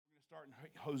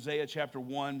Hosea chapter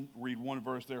 1, read one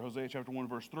verse there, Hosea chapter 1,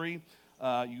 verse 3. You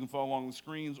can follow along on the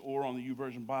screens or on the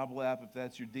YouVersion Bible app if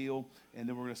that's your deal. And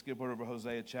then we're going to skip over to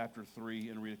Hosea chapter 3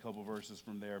 and read a couple verses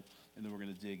from there. And then we're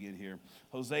going to dig in here.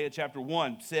 Hosea chapter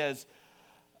 1 says,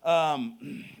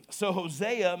 so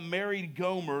Hosea married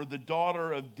Gomer, the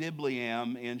daughter of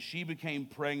Diblaim, and she became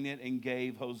pregnant and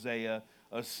gave Hosea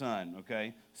a son.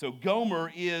 Okay, so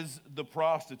Gomer is the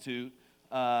prostitute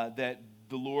that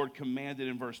the Lord commanded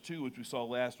in verse 2, which we saw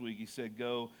last week. He said,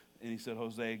 go, and he said,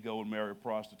 Hosea, go and marry a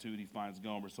prostitute. He finds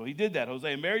Gomer. So he did that.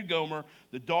 Hosea married Gomer,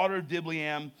 the daughter of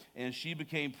Diblaim, and she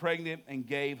became pregnant and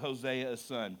gave Hosea a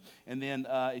son. And then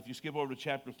if you skip over to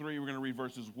chapter 3, we're going to read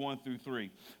verses 1 through 3.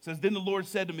 It says, then the Lord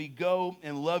said to me, go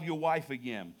and love your wife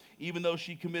again, even though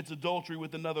she commits adultery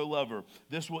with another lover.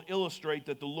 This will illustrate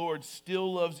that the Lord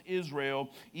still loves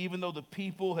Israel, even though the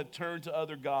people have turned to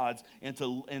other gods and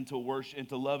to worship and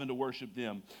to love and to worship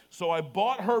them. So I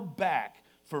bought her back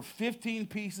for 15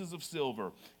 pieces of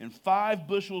silver and 5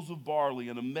 bushels of barley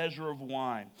and a measure of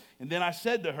wine. And then I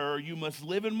said to her, you must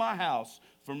live in my house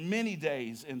for many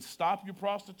days and stop your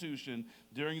prostitution.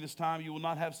 During this time you will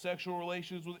not have sexual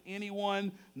relations with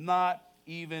anyone, not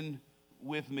even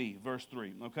with me. Verse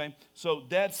 3, okay? So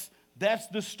that's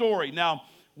the story. Now,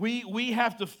 we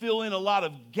have to fill in a lot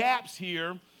of gaps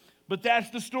here, but that's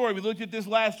the story. We looked at this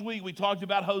last week. We talked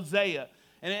about Hosea.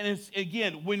 And it's,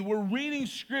 again, when we're reading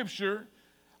Scripture,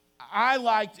 I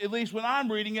like, at least when I'm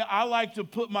reading it, I like to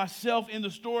put myself in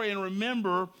the story and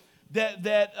remember that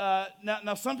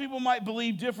now some people might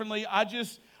believe differently.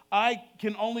 I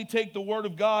can only take the Word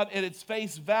of God at its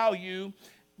face value.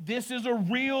 This is a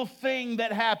real thing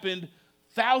that happened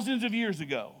thousands of years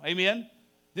ago. Amen?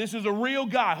 This is a real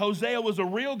guy. Hosea was a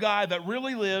real guy that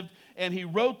really lived, and he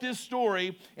wrote this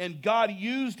story, and God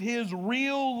used his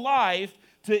real life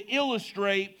to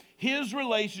illustrate his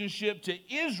relationship to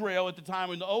Israel at the time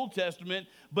in the Old Testament,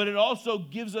 but it also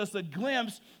gives us a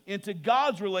glimpse into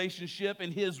God's relationship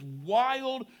and his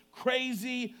wild,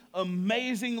 crazy,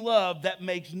 amazing love that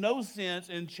makes no sense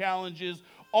and challenges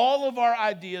all of our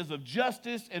ideas of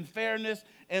justice and fairness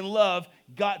and love.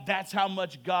 God, that's how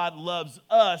much God loves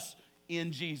us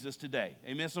in Jesus today.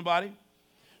 Amen, somebody?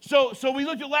 So we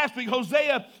looked at last week,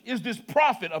 Hosea is this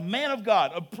prophet, a man of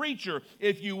God, a preacher,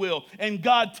 if you will. And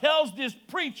God tells this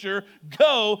preacher,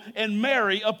 go and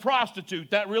marry a prostitute.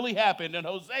 That really happened, and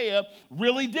Hosea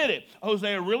really did it.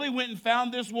 Hosea really went and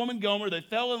found this woman, Gomer. They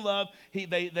fell in love.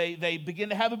 They began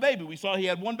to have a baby. We saw he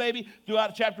had one baby.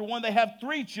 Throughout chapter 1, they have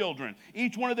 3 children.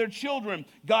 Each one of their children,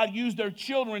 God used their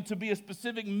children to be a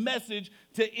specific message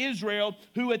to Israel,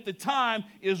 who at the time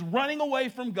is running away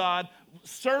from God,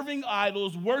 serving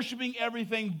idols, worshiping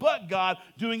everything but God,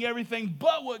 doing everything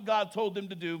but what God told them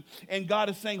to do. And God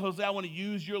is saying, Hosea, I want to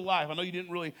use your life. I know you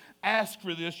didn't really ask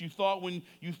for this. You thought when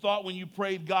you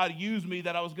prayed, God, use me,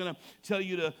 that I was going to tell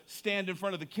you to stand in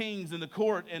front of the kings and the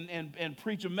court and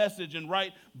preach a message and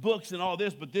write books and all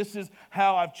this. But this is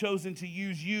how I've chosen to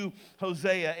use you,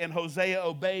 Hosea. And Hosea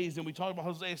obeys. And we talk about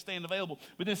Hosea staying available.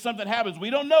 But then something happens. We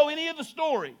don't know any of the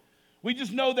story. We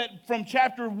just know that from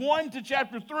chapter 1 to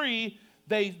chapter 3,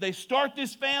 they start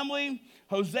this family.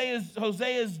 Hosea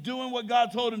is doing what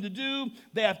God told him to do.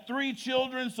 They have 3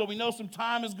 children, so we know some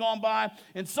time has gone by.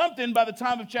 And something, by the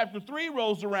time of chapter 3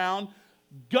 rolls around,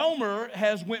 Gomer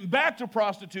has went back to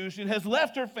prostitution, has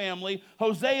left her family.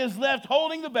 Hosea is left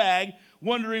holding the bag,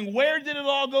 wondering, where did it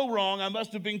all go wrong? I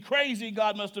must have been crazy.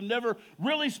 God must have never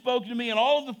really spoken to me, and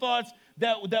all of the thoughts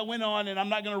that went on. And I'm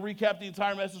not going to recap the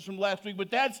entire message from last week, but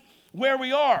that's where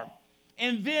we are.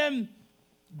 And then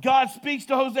God speaks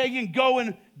to Hosea again, go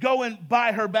and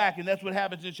buy her back. And that's what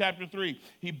happens in chapter 3.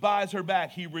 He buys her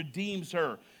back. He redeems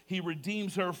her. He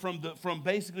redeems her from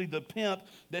basically the pimp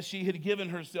that she had given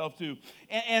herself to.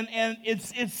 And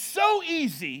it's so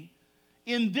easy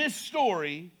in this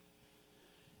story.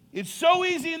 It's so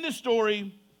easy in this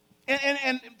story.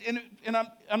 And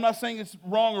I'm not saying it's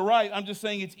wrong or right. I'm just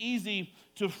saying it's easy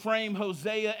to frame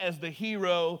Hosea as the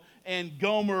hero and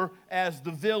Gomer as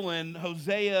the villain,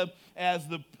 Hosea as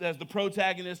the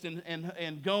protagonist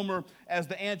and Gomer as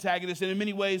the antagonist. And in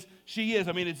many ways, she is.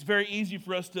 I mean, it's very easy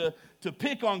for us to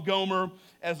pick on Gomer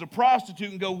as a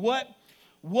prostitute and go, what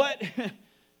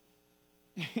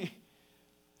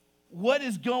what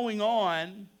is going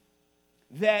on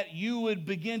that you would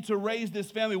begin to raise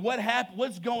this family?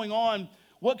 What's going on?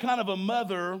 What kind of a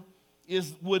mother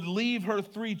would leave her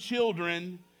 3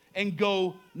 children and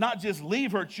go, not just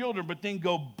leave her children, but then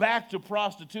go back to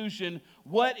prostitution?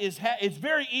 It's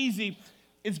very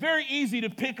easy to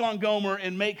pick on Gomer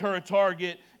and make her a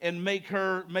target and make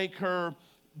her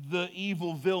the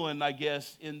evil villain, I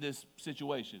guess, in this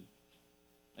situation.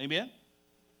 Amen?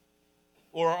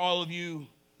 Or are all of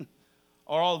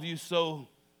you so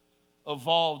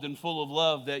evolved and full of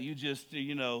love that you just,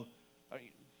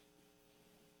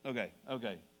 okay.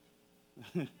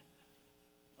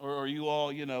 Or are you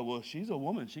all, well, she's a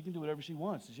woman. She can do whatever she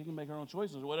wants. She can make her own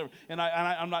choices or whatever. And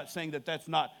I'm not saying that that's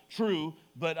not true,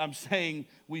 but I'm saying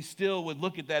we still would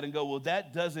look at that and go, well,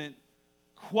 that doesn't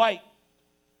quite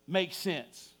make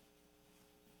sense.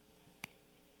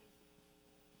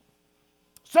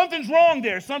 Something's wrong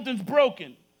there. Something's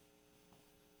broken.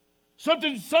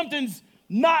 Something's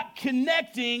not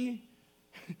connecting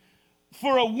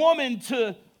for a woman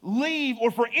to leave,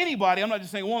 or for anybody, I'm not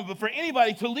just saying a woman, but for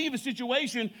anybody to leave a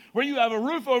situation where you have a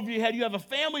roof over your head, you have a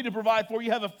family to provide for,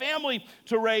 you have a family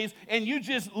to raise, and you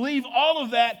just leave all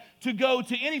of that to go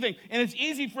to anything. And it's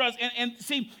easy for us. And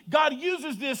see, God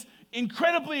uses this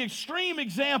incredibly extreme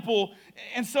example,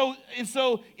 and so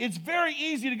it's very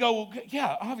easy to go, well,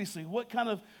 yeah, obviously,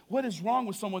 what is wrong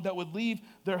with someone that would leave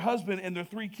their husband and their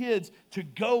 3 kids to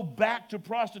go back to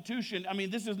prostitution? I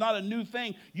mean, this is not a new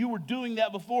thing. You were doing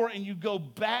that before, and you go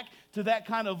back to that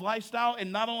kind of lifestyle,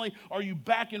 and not only are you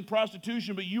back in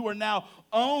prostitution, but you are now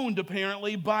owned,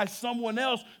 apparently, by someone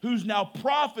else who's now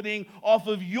profiting off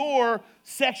of your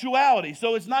sexuality.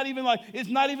 So it's not even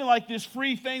like this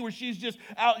free thing where she's just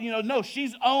out, no,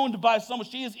 she's owned by someone.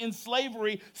 She is in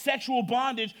slavery, sexual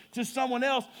bondage to someone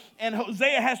else, and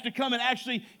Hosea has to come and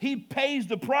actually, he pays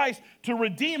the price to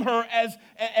redeem her as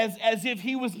if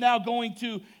he was now going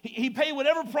to, he paid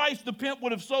whatever price the pimp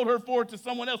would have sold her for to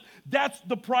someone else. That's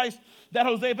the price that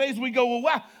Hosea pays. We go,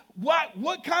 well, wow,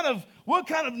 what kind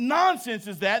of nonsense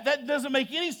is that? That doesn't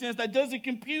make any sense. That doesn't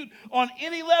compute on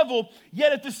any level.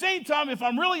 Yet at the same time, if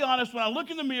I'm really honest, when I look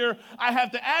in the mirror, I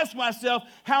have to ask myself,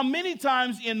 how many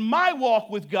times in my walk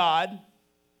with God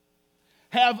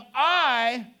have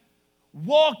I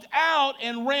walked out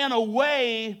and ran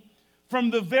away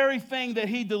from the very thing that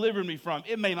he delivered me from?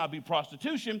 It may not be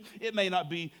prostitution. It may not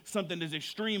be something as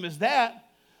extreme as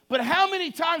that. But how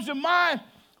many times in my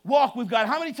walk with God,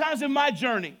 how many times in my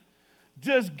journey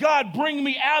does God bring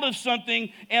me out of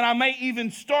something, and I may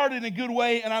even start in a good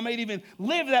way, and I may even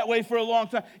live that way for a long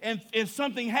time, and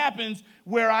something happens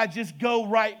where I just go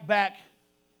right back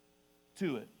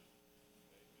to it?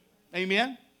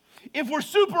 Amen? If we're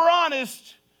super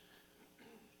honest,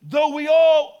 though we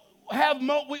all have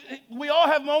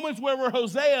moments where we're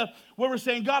Hosea, where we're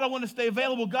saying, God, I want to stay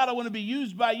available. God, I want to be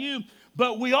used by you.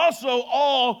 But we also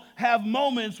all have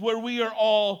moments where we are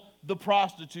all the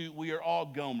prostitute. We are all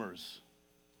Gomers.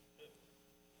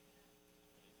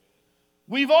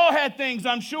 We've all had things,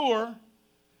 I'm sure,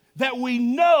 that we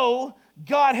know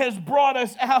God has brought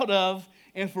us out of,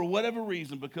 and for whatever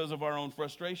reason, because of our own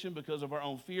frustration, because of our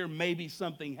own fear, maybe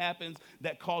something happens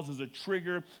that causes a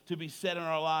trigger to be set in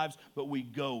our lives, but we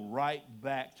go right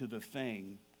back to the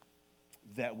thing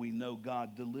that we know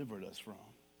God delivered us from.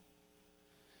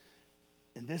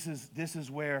 And this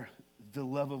is where the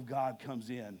love of God comes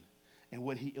in, and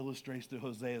what he illustrates through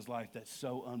Hosea's life that's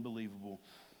so unbelievable.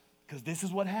 Because this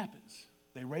is what happens.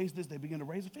 They begin to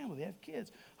raise a family. They have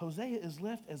kids. Hosea is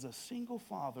left as a single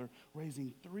father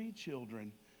raising 3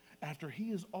 children after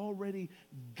he has already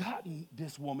gotten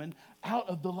this woman out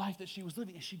of the life that she was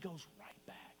living, and she goes right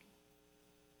back.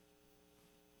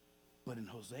 But in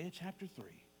Hosea chapter 3,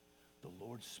 the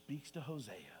Lord speaks to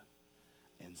Hosea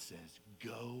and says,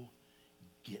 go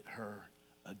get her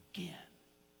again.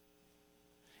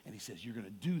 And he says, you're going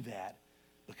to do that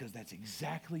because that's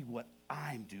exactly what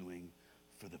I'm doing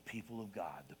for the people of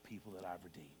God, the people that I've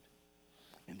redeemed.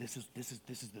 And this is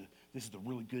the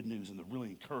really good news and the really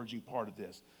encouraging part of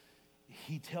this.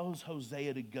 He tells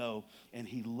Hosea to go, and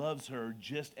he loves her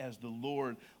just as the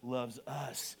Lord loves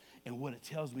us. And what it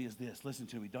tells me is this. Listen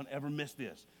to me. Don't ever miss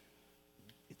this.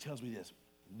 It tells me this.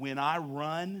 When I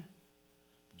run,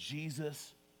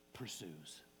 Jesus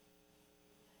pursues.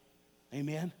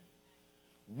 Amen?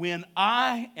 When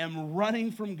I am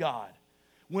running from God,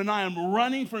 when I am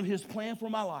running from his plan for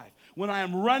my life, when I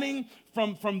am running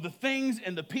from the things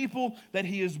and the people that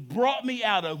he has brought me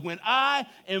out of, when I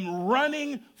am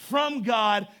running from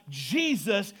God,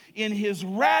 Jesus, in his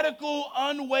radical,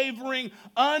 unwavering,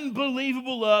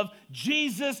 unbelievable love,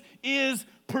 Jesus is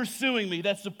pursuing me.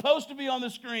 That's supposed to be on the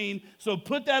screen, so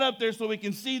put that up there so we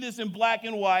can see this in black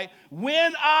and white.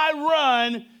 When I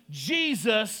run,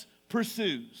 Jesus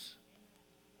pursues.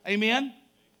 Amen?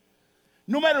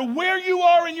 No matter where you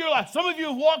are in your life, some of you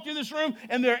have walked in this room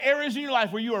and there are areas in your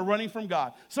life where you are running from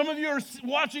God. Some of you are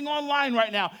watching online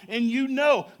right now and you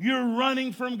know you're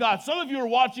running from God. Some of you are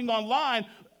watching online.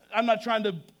 I'm not trying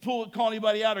to call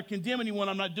anybody out or condemn anyone.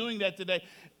 I'm not doing that today.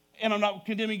 and I'm not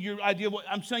condemning your idea. What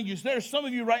I'm saying is there are some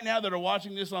of you right now that are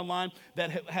watching this online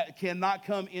that cannot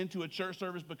come into a church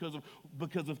service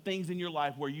because of things in your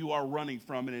life where you are running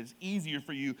from, and it's easier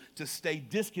for you to stay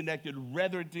disconnected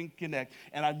rather than connect.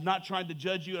 And I'm not trying to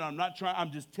judge you, and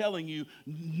I'm just telling you,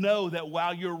 know that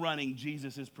while you're running,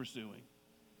 Jesus is pursuing.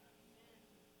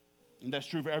 And that's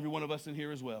true for every one of us in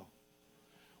here as well.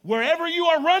 Wherever you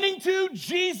are running to,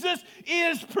 Jesus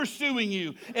is pursuing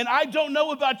you. And I don't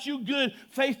know about you good,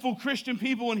 faithful Christian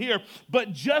people in here,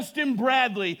 but Justin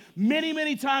Bradley, many,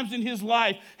 many times in his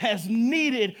life, has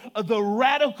needed the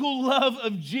radical love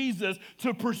of Jesus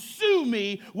to pursue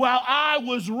me while I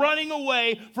was running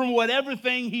away from whatever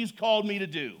thing he's called me to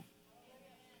do.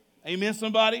 Amen,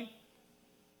 somebody?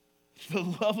 The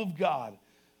love of God,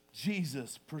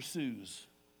 Jesus pursues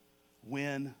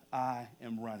when I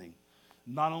am running.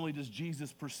 Not only does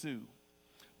Jesus pursue,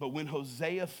 but when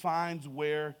Hosea finds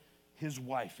where his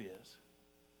wife is,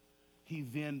 he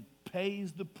then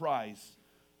pays the price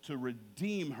to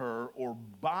redeem her or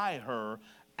buy her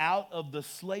out of the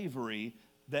slavery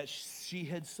that she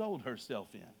had sold herself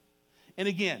in. And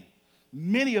again,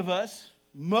 many of us,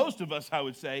 most of us, I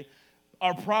would say,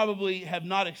 have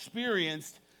not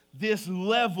experienced this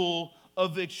level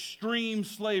of extreme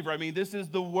slavery. I mean, this is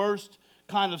the worst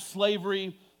kind of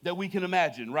slavery that we can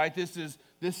imagine, right? This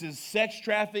is sex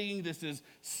trafficking. This is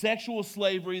sexual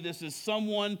slavery. This is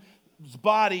someone's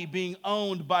body being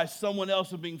owned by someone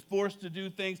else and being forced to do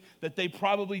things that they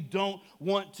probably don't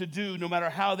want to do, no matter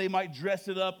how they might dress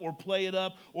it up or play it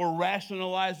up or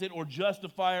rationalize it or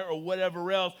justify it or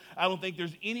whatever else. I don't think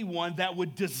there's anyone that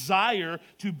would desire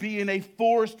to be in a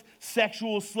forced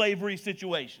sexual slavery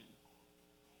situation.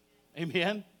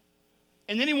 Amen?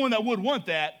 And anyone that would want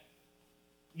that,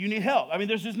 you need help. I mean,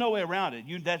 there's just no way around it.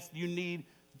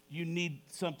 You need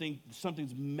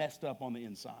something's messed up on the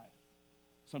inside.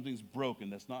 Something's broken.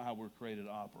 That's not how we're created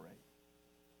to operate.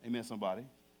 Amen, somebody?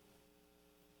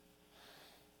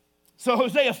 So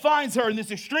Hosea finds her in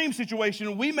this extreme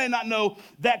situation. We may not know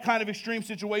that kind of extreme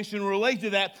situation or relate to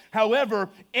that. However,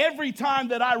 every time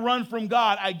that I run from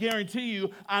God, I guarantee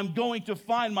you I'm going to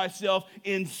find myself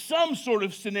in some sort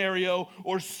of scenario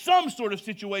or some sort of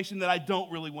situation that I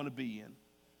don't really want to be in.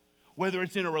 Whether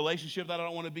it's in a relationship that I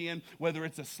don't want to be in, whether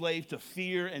it's a slave to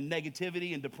fear and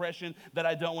negativity and depression that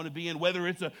I don't want to be in, whether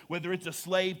it's a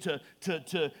slave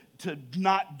to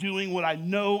not doing what I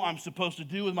know I'm supposed to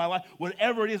do with my life,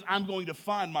 whatever it is, I'm going to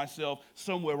find myself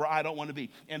somewhere where I don't want to be.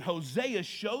 And Hosea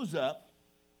shows up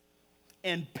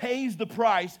and pays the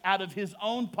price out of his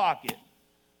own pocket,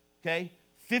 okay?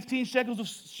 15 shekels of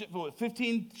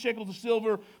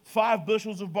silver, 5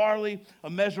 bushels of barley, a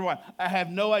measure of wine. I have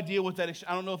no idea what that is.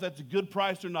 I don't know if that's a good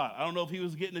price or not. I don't know if he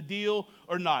was getting a deal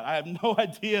or not. I have no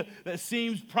idea. That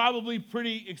seems probably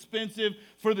pretty expensive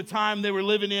for the time they were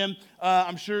living in.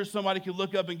 I'm sure somebody could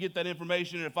look up and get that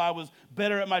information. And if I was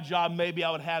better at my job, maybe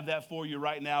I would have that for you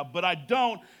right now. But I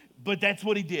don't. But that's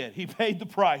what he did. He paid the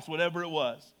price, whatever it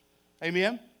was.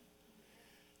 Amen?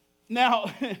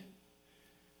 Now...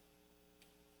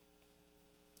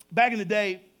 Back in the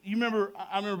day, I remember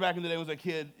back in the day when I was a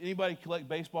kid, anybody collect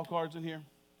baseball cards in here?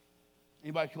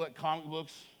 Anybody collect comic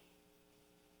books?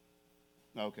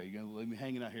 No, okay, you're going to leave me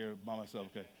hanging out here by myself,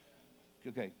 okay.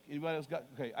 Okay, anybody else got,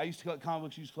 okay, I used to collect comic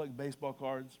books, used to collect baseball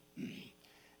cards.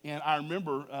 And I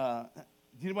remember,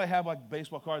 did anybody have like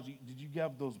baseball cards? Did you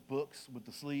have those books with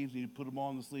the sleeves, and you put them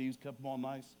on the sleeves, kept them all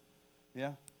nice?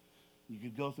 Yeah? You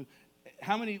could go through.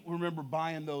 How many remember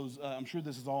buying those? I'm sure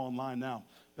this is all online now.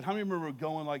 But how many remember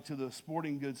going like to the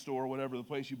sporting goods store or whatever, the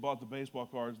place you bought the baseball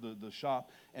cards, the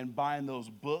shop, and buying those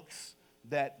books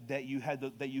that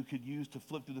you could use to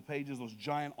flip through the pages, those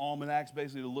giant almanacs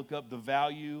basically to look up the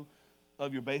value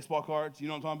of your baseball cards? You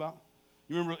know what I'm talking about?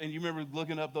 You remember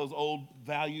looking up those old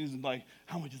values and like,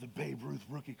 how much is a Babe Ruth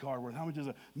rookie card worth? How much is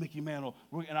a Mickey Mantle?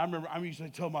 And I used to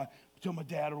tell my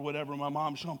dad or whatever, my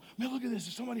mom, show him, man, look at this.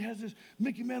 If somebody has this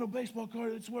Mickey Mantle baseball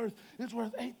card, it's worth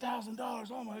 $8,000.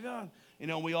 Oh my God. You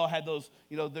know, we all had those,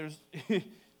 you know, there's, if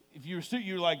you were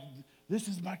you're like, this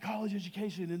is my college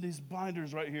education in these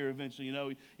binders right here eventually. You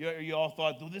know, you all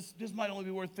thought, well, this might only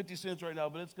be worth 50 cents right now,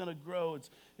 but it's going to grow.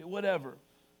 Whatever.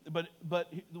 But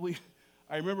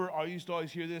I remember I used to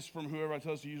always hear this from whoever I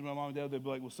told to use my mom and dad. They'd be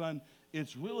like, well, son,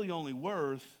 it's really only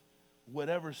worth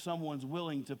whatever someone's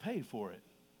willing to pay for it.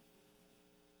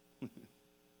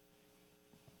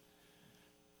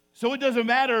 So it doesn't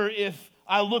matter if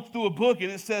I look through a book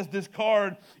and it says this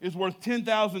card is worth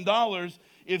 $10,000.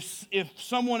 If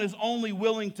someone is only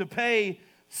willing to pay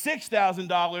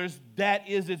 $6,000, that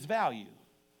is its value.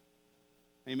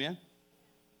 Amen?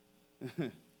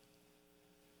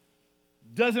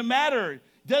 Doesn't matter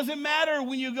Doesn't matter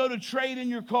when you go to trade in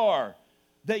your car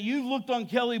that you've looked on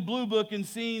Kelley Blue Book and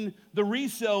seen the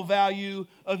resale value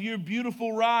of your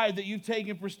beautiful ride that you've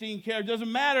taken pristine care.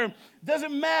 Doesn't matter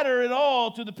at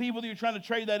all to the people that you're trying to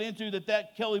trade that into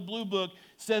that Kelley Blue Book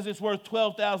says it's worth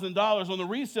 $12,000 on the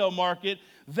resale market.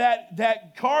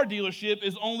 That car dealership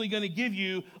is only going to give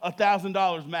you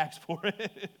 $1,000 max for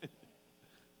it.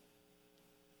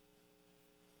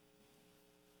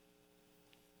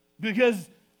 Because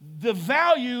the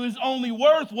value is only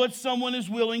worth what someone is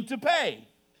willing to pay.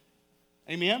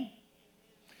 Amen?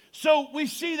 So we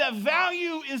see that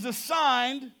value is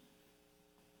assigned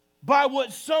by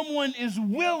what someone is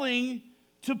willing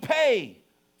to pay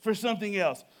for something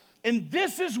else. And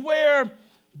this is where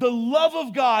the love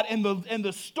of God and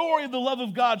the story of the love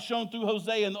of God shown through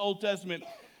Hosea in the Old Testament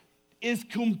is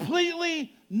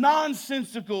completely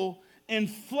nonsensical and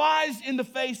flies in the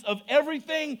face of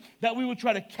everything that we would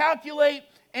try to calculate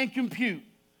and compute.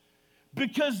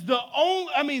 Because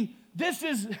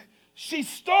she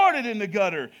started in the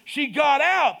gutter. She got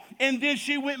out, and then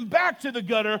she went back to the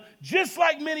gutter, just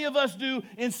like many of us do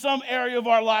in some area of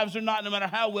our lives or not, no matter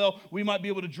how well we might be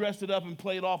able to dress it up and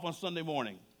play it off on Sunday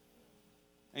morning.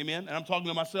 Amen? And I'm talking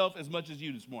to myself as much as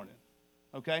you this morning.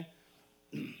 Okay?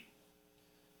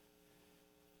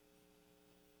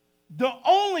 The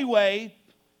only way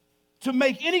to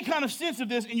make any kind of sense of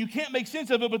this, and you can't make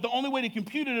sense of it, but the only way to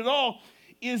compute it at all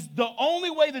is the only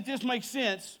way that this makes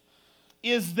sense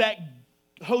is that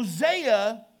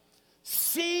Hosea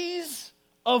sees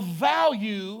a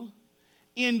value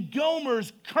in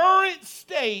Gomer's current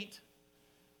state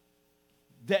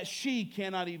that she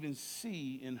cannot even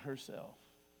see in herself.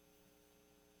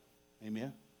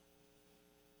 Amen?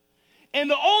 And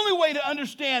the only way to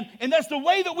understand, and that's the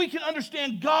way that we can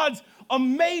understand God's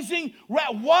amazing,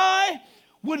 why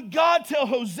would God tell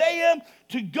Hosea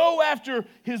to go after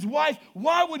his wife?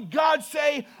 Why would God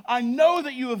say, I know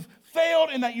that you have failed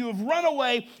and that you have run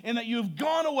away and that you have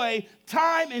gone away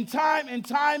time and time and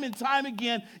time and time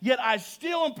again, yet I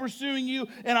still am pursuing you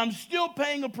and I'm still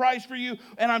paying a price for you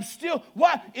and I'm still,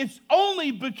 why? It's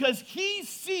only because he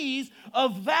sees a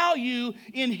value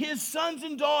in his sons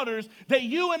and daughters that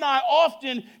you and I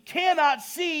often cannot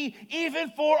see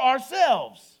even for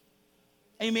ourselves.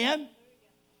 Amen?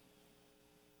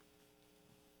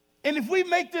 And if we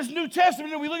make this New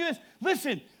Testament and we look at this,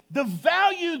 listen, the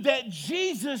value that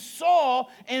Jesus saw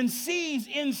and sees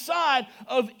inside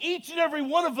of each and every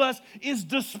one of us is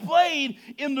displayed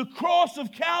in the cross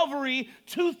of Calvary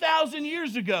 2,000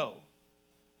 years ago.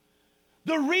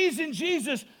 The reason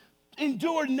Jesus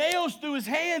endured nails through his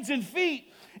hands and feet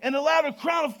and allowed a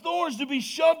crown of thorns to be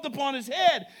shoved upon his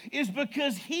head is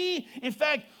because in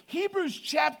fact, Hebrews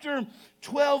chapter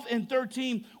 12 and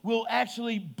 13 will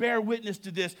actually bear witness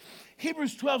to this.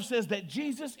 Hebrews 12 says that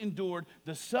Jesus endured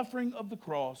the suffering of the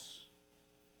cross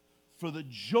for the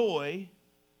joy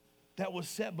that was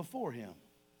set before him.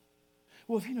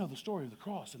 Well, if you know the story of the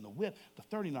cross and the whip, the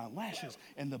 39 lashes,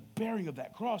 and the bearing of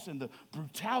that cross and the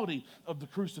brutality of the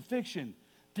crucifixion,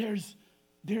 there's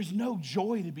no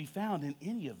joy to be found in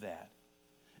any of that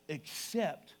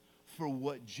except for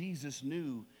what Jesus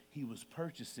knew he was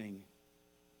purchasing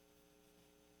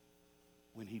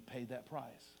when he paid that price.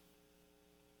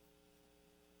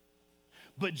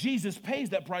 But Jesus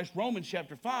pays that price. Romans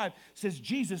chapter 5 says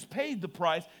Jesus paid the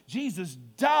price. Jesus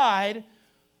died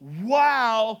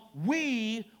while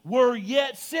we were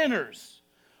yet sinners.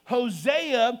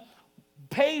 Hosea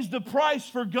pays the price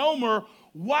for Gomer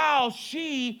while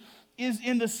she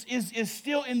is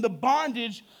still in the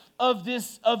bondage of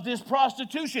this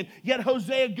prostitution. Yet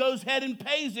Hosea goes ahead and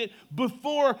pays it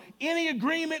before any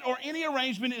agreement or any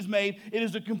arrangement is made. It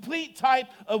is a complete type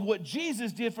of what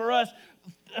Jesus did for us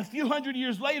a few hundred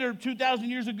years later, 2,000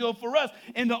 years ago for us.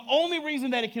 And the only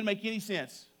reason that it can make any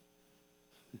sense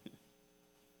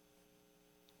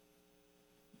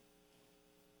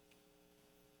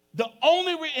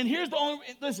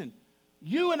listen,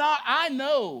 you and I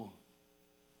know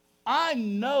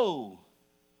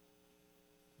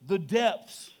the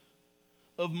depths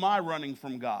of my running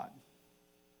from God.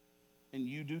 And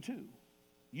you do too.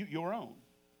 Your own.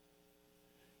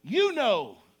 You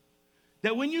know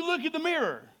that when you look at the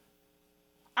mirror,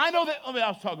 I'll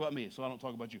talk about me, so I don't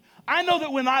talk about you. I know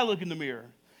that when I look in the mirror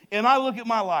and I look at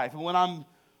my life, and when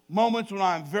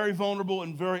I'm very vulnerable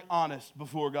and very honest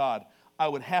before God, I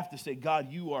would have to say,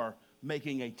 God, you are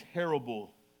making a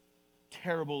terrible,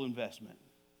 terrible investment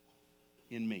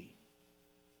in me.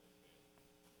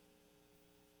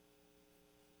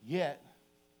 Yet,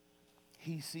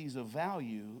 he sees a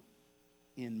value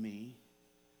in me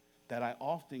that I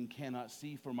often cannot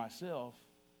see for myself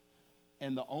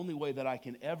And the only way that I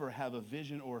can ever have a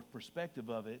vision or a perspective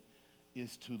of it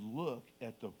is to look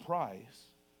at the price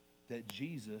that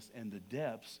Jesus, and the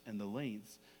depths and the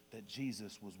lengths that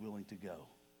Jesus was willing to go.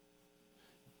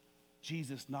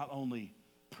 Jesus not only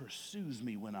pursues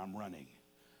me when I'm running,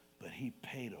 but he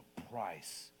paid a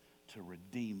price to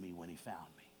redeem me when he found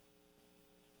me.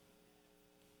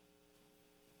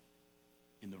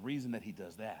 And the reason that he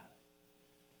does that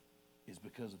is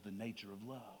because of the nature of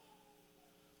love.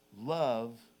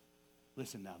 Love,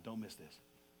 listen now, don't miss this.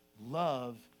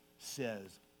 Love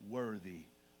says worthy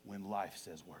when life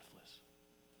says worthless.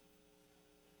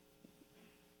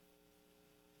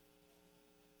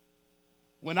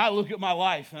 When I look at my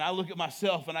life and I look at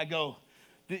myself and I go,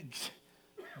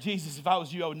 Jesus, if I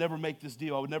was you, I would never make this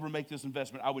deal. I would never make this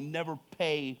investment. I would never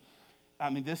pay.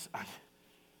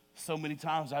 So many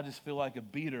times I just feel like a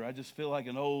beater. I just feel like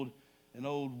an old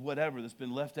whatever that's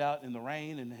been left out in the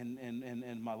rain,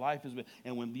 and my life has been.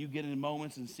 And when you get in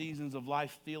moments and seasons of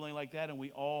life feeling like that, and we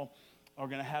all are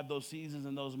going to have those seasons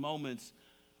and those moments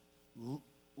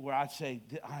where I'd say,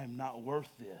 I am not worth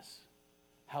this.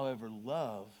 However,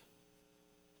 love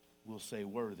will say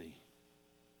worthy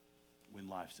when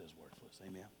life says worthless.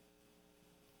 Amen.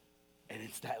 And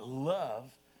it's that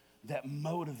love that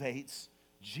motivates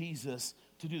Jesus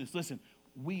to do this. Listen,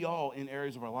 we all in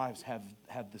areas of our lives have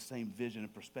the same vision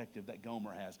and perspective that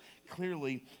Gomer has.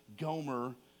 Clearly,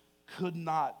 Gomer could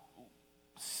not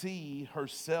see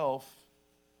herself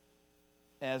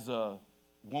as a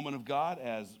woman of God,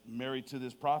 as married to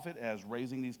this prophet, as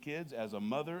raising these kids, as a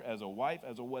mother, as a wife,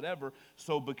 as a whatever.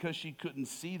 So because she couldn't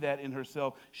see that in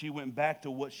herself, she went back to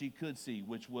what she could see,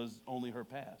 which was only her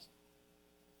past.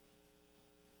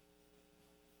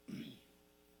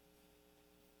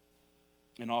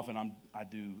 And often I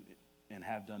do and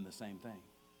have done the same thing.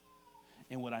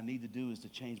 And what I need to do is to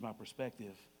change my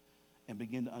perspective and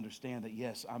begin to understand that,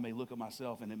 yes, I may look at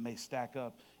myself and it may stack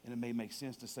up and it may make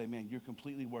sense to say, man, you're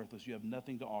completely worthless. You have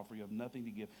nothing to offer. You have nothing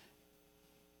to give.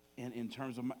 And in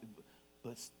terms of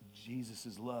but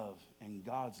Jesus' love and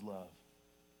God's love,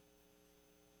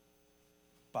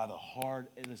 by the hard,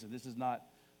 listen, this is not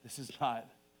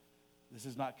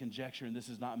conjecture, and this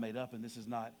is not made up, and this is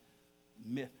not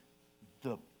myth.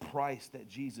 The price that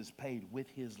Jesus paid with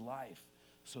his life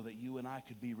so that you and I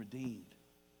could be redeemed,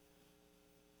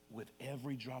 with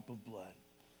every drop of blood,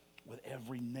 with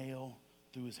every nail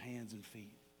through his hands and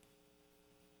feet,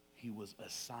 he was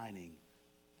assigning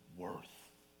worth.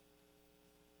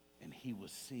 And he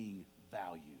was seeing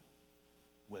value,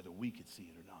 whether we could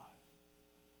see it or not.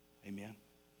 Amen?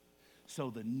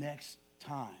 So the next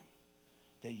time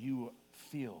that you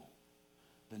feel,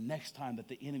 the next time that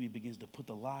the enemy begins to put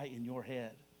the lie in your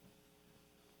head,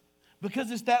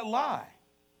 because it's that lie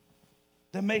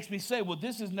that makes me say, well,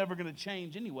 this is never going to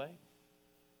change anyway.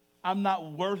 I'm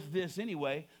not worth this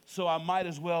anyway, so I might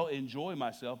as well enjoy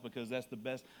myself because that's the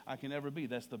best I can ever be.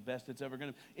 That's the best it's ever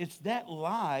going to be. It's that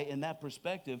lie and that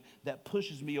perspective that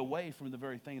pushes me away from the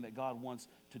very thing that God wants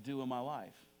to do in my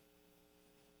life,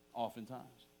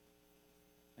 oftentimes.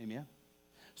 Amen?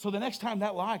 So the next time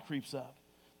that lie creeps up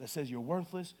that says you're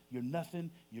worthless, you're nothing,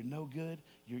 you're no good,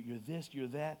 you're this, you're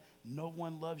that, no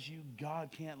one loves you,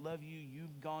 God can't love you,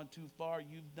 you've gone too far,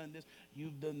 you've done this,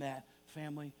 you've done that.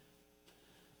 Family,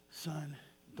 son,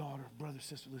 daughter, brother,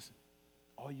 sister, listen.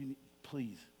 All you need,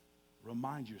 please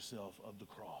remind yourself of the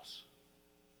cross.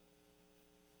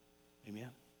 Amen?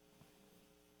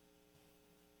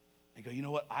 And go, you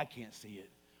know what? I can't see it,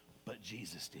 but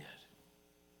Jesus did.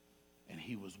 And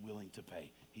he was willing to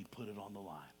pay. He put it on the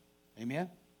line. Amen?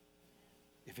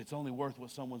 If it's only worth what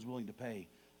someone's willing to pay,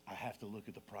 I have to look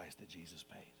at the price that Jesus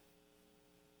paid.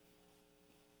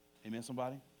 Amen,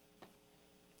 somebody?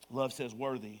 Love says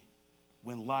worthy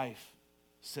when life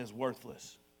says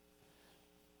worthless.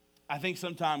 I think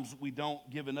sometimes we don't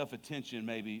give enough attention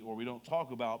maybe, or we talk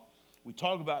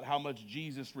about how much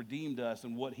Jesus redeemed us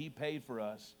and what he paid for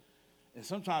us. And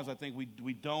sometimes I think we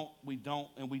don't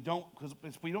because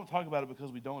we don't talk about it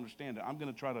because we don't understand it. I'm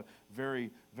going to try to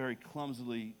very, very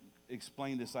clumsily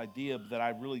explain this idea that I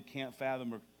really can't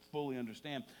fathom or fully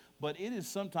understand. But it is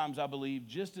sometimes, I believe,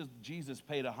 just as Jesus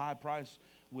paid a high price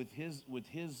with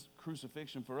his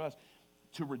crucifixion for us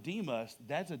to redeem us,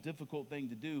 that's a difficult thing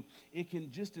to do. It can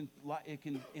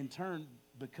in turn,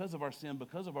 because of our sin,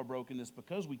 because of our brokenness,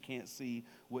 because we can't see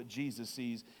what Jesus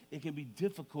sees, it can be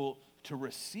difficult to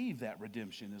receive that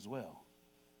redemption as well.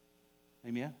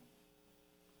 Amen?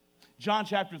 John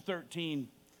chapter 13,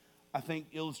 I think,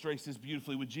 illustrates this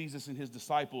beautifully with Jesus and his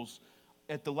disciples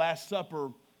at the Last Supper.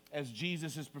 As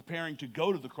Jesus is preparing to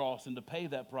go to the cross and to pay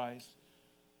that price,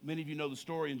 Many of you know the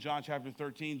story in John chapter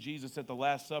 13. Jesus at the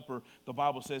Last Supper, the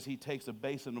Bible says he takes a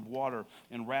basin of water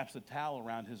and wraps a towel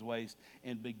around his waist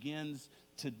and begins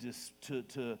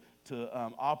to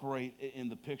operate in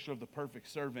the picture of the perfect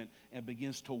servant and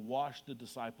begins to wash the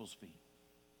disciples' feet.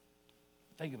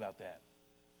 Think about that.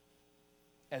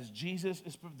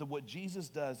 What Jesus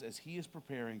does as he is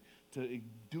preparing to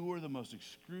endure the most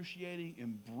excruciating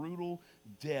and brutal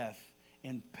death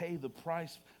and pay the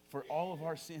price for all of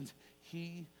our sins,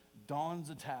 he dons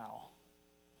a towel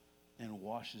and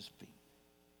washes feet.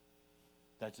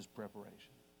 That's his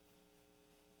preparation.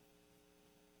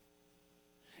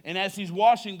 And as he's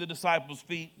washing the disciples'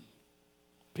 feet,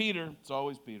 Peter, it's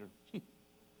always Peter. It's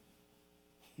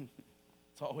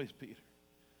always Peter.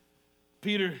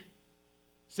 Peter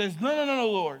says, no,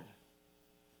 Lord.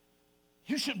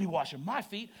 You shouldn't be washing my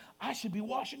feet. I should be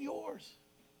washing yours.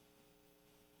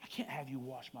 I can't have you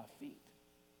wash my feet.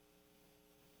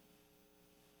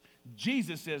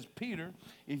 Jesus says, Peter,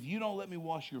 if you don't let me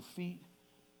wash your feet,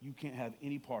 you can't have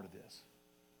any part of this.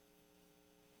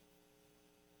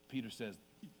 Peter says,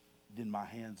 then my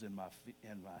hands and my feet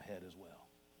and my head as well.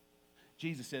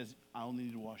 Jesus says, I only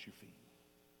need to wash your feet.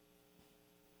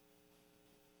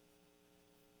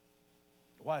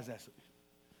 Why is that?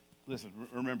 Listen,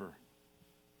 remember,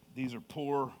 these are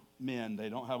poor men. They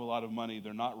don't have a lot of money.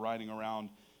 They're not riding around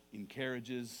in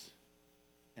carriages,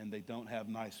 and they don't have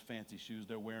nice fancy shoes.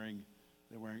 They're wearing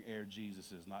Air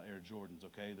Jesuses, not Air Jordans.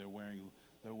 Okay, they're wearing.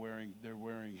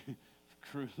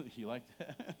 You like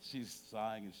that? She's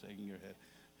sighing and shaking her head.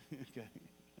 Okay.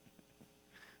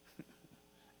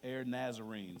 Air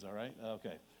Nazarenes. All right.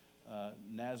 Okay.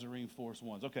 Nazarene Force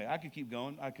Ones. Okay, I could keep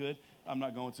going. I could. I'm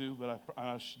not going to, but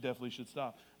I definitely should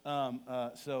stop.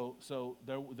 So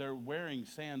they're wearing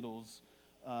sandals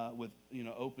with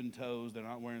open toes. They're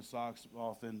not wearing socks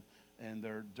often, and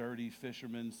they're dirty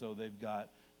fishermen. So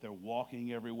they're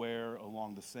walking everywhere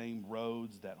along the same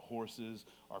roads that horses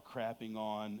are crapping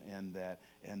on, and that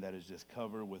is just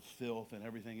covered with filth and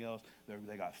everything else.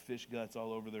 They got fish guts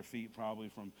all over their feet, probably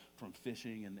from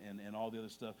fishing and all the other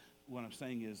stuff. What I'm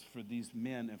saying is, for these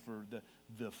men and for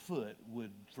the foot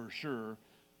would for sure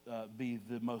be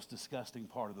the most disgusting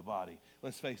part of the body.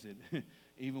 Let's face it,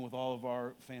 even with all of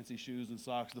our fancy shoes and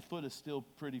socks, the foot is still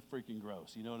pretty freaking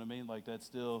gross. You know what I mean? Like, that's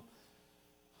still,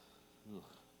 ugh.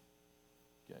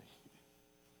 Okay.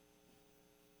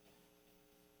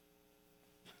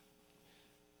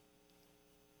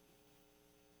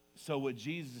 So what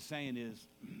Jesus is saying is,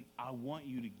 I want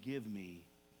you to give me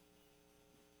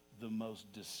the most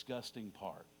disgusting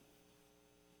part.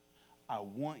 I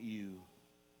want you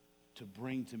to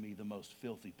bring to me the most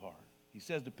filthy part. He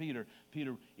says to Peter,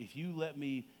 if you let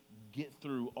me get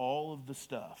through all of the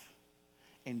stuff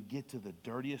and get to the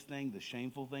dirtiest thing, the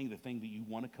shameful thing, the thing that you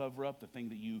want to cover up, the thing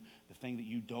that you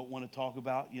don't want to talk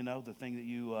about, the thing that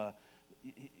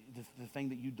the thing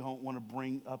that you don't want to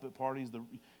bring up at parties,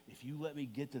 if you let me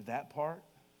get to that part,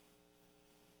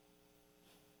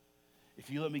 if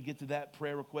you let me get to that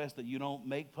prayer request that you don't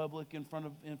make public in front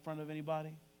of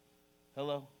anybody,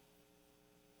 hello?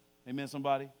 Amen,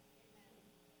 somebody?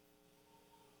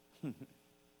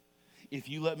 If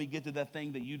you let me get to that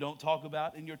thing that you don't talk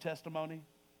about in your testimony,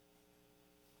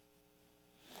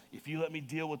 if you let me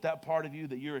deal with that part of you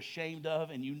that you're ashamed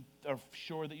of and you are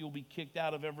sure that you'll be kicked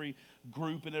out of every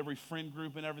group and every friend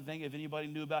group and everything, if anybody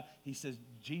knew about,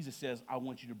 Jesus says, I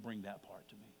want you to bring that part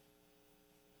to me.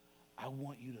 I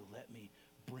want you to let me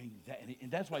bring that.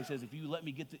 And that's why he says,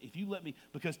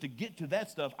 because to get to that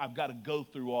stuff, I've got to go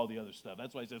through all the other stuff.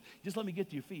 That's why he says, just let me get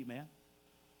to your feet, man.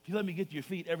 If you let me get to your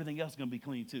feet, everything else is going to be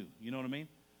clean too. You know what I mean?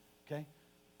 Okay?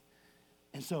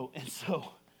 And so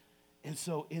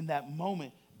in that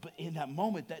moment,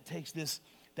 that takes this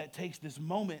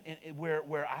moment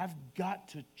where I've got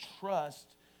to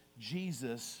trust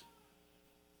Jesus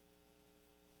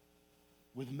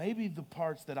with maybe the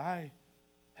parts that I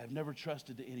have never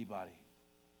trusted to anybody.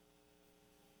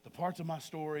 The parts of my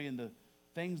story and the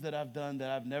things that I've done that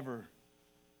I've never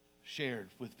shared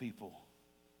with people.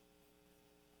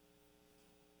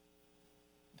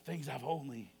 Things I've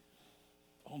only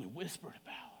whispered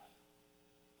about.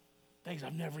 Things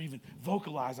I've never even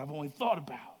vocalized, I've only thought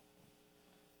about.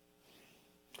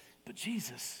 But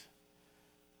Jesus,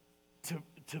 to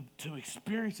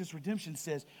experience this redemption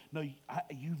says, no,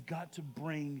 you've got to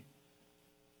bring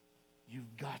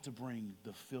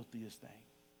the filthiest thing.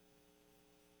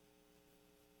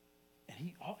 And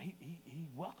he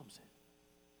welcomes it.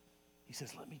 He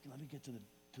says, let me get to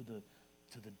the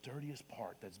dirtiest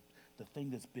part. That's the thing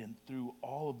that's been through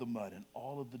all of the mud and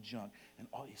all of the junk and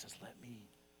all. He says, let me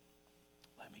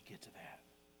get to that.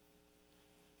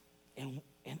 And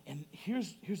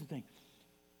here's the thing.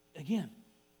 Again,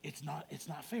 it's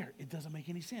not fair. It doesn't make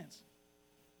any sense.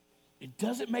 It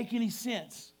doesn't make any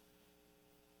sense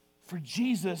for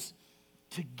Jesus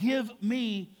to give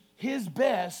me his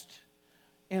best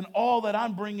and all that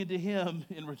I'm bringing to him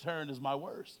in return is my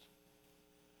worst.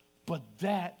 But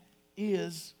that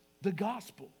is the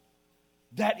gospel.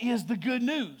 That is the good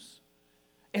news.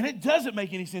 And it doesn't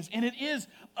make any sense. And it is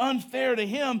unfair to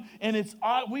him. And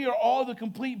we are all the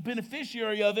complete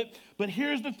beneficiary of it. But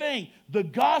here's the thing. The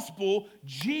gospel,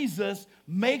 Jesus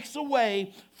makes a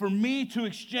way for me to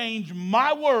exchange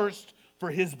my worst for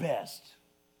his best.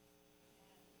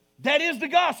 That is the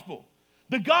gospel.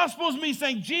 The gospel is me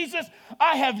saying, Jesus,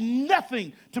 I have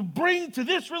nothing to bring to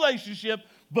this relationship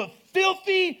but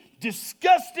filthy,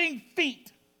 disgusting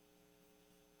feet.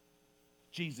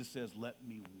 Jesus says, let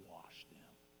me wash them.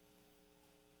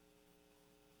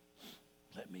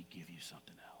 Let me give you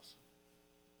something else.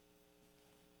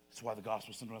 That's why the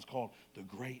gospel is sometimes called the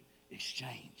great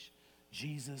exchange.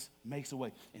 Jesus makes a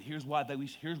way. And here's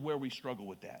where we struggle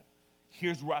with that.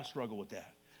 Here's where I struggle with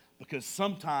that. Because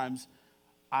sometimes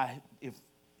it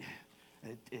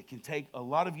can take a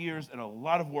lot of years and a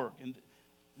lot of work. And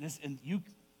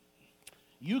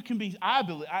you can be, I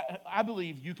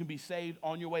believe you can be saved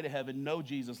on your way to heaven, know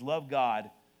Jesus, love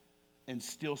God, and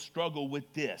still struggle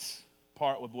with this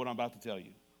part of what I'm about to tell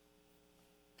you,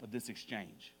 of this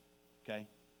exchange, okay?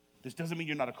 This doesn't mean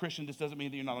you're not a Christian. This doesn't mean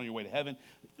that you're not on your way to heaven.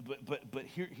 But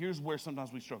here's where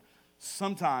sometimes we struggle.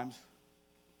 Sometimes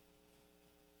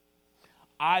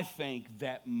I think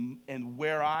that, and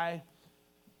where I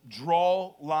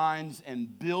draw lines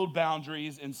and build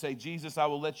boundaries and say, Jesus, I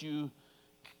will let you,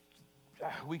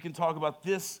 we can talk about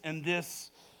this and this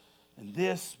and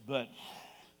this, but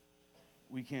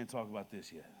we can't talk about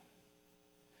this yet,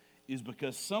 is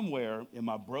because somewhere in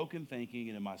my broken thinking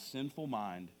and in my sinful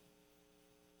mind,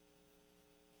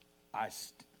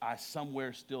 I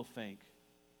somewhere still think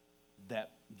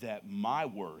that my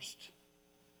worst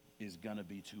is going to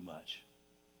be too much.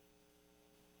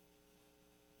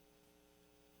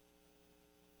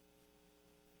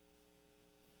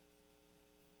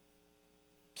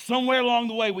 Somewhere along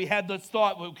the way, we had this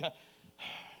thought,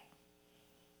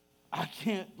 I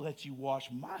can't let you wash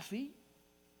my feet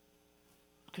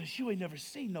because you ain't never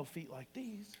seen no feet like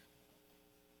these.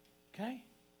 Okay?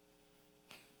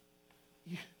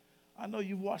 I know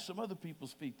you've washed some other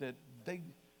people's feet that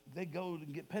they go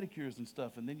and get pedicures and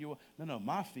stuff, and then no,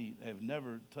 my feet have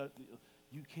never touched.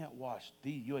 You can't wash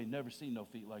these. You ain't never seen no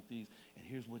feet like these. And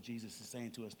here's what Jesus is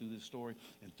saying to us through this story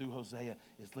and through Hosea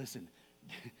is, listen,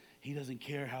 he doesn't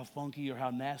care how funky or how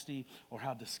nasty or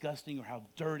how disgusting or how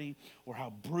dirty or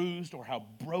how bruised or how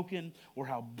broken or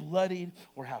how bloodied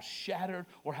or how shattered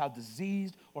or how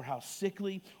diseased or how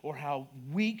sickly or how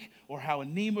weak or how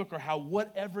anemic or how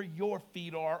whatever your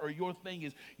feet are or your thing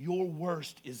is, your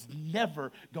worst is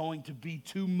never going to be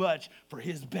too much for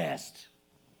his best.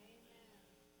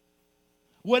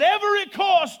 Whatever it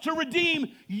costs to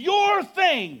redeem your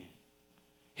thing,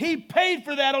 he paid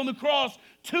for that on the cross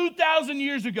 2,000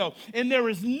 years ago. And there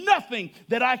is nothing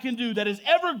that I can do that is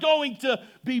ever going to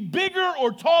be bigger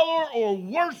or taller or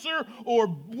worser or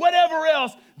whatever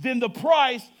else than the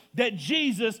price that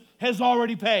Jesus has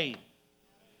already paid.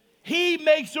 He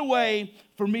makes a way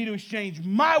for me to exchange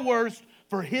my worst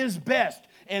for his best.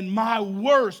 And my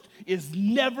worst is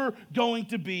never going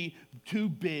to be too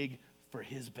big for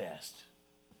his best.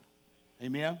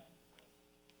 Amen?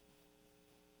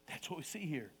 That's what we see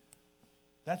here.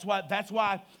 That's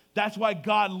why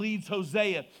God leads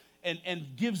Hosea and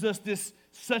gives us this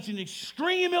such an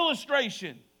extreme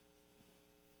illustration.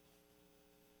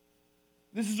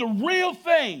 This is a real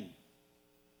thing.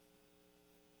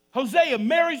 Hosea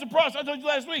marries a prostitute. I told you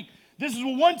last week, this is a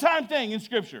one-time thing in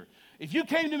Scripture. If you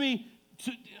came to me,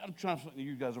 I'm trying to,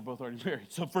 you guys are both already married,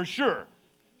 so for sure.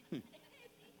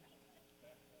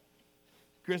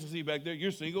 Chris, I see you back there.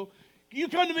 You're single. You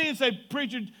come to me and say,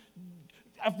 preacher,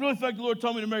 I really feel like the Lord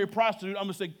told me to marry a prostitute. I'm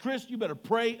going to say, Chris, you better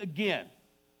pray again.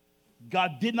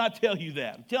 God did not tell you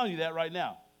that. I'm telling you that right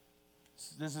now.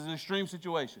 This is an extreme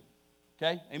situation.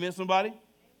 Okay? Amen, somebody? Amen.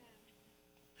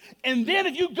 And then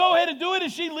if you go ahead and do it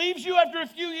and she leaves you after a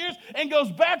few years and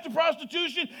goes back to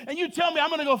prostitution and you tell me I'm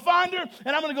going to go find her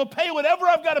and I'm going to go pay whatever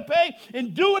I've got to pay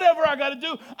and do whatever I got to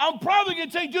do, I'm probably going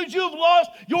to tell you, dude, you've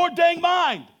lost your dang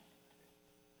mind.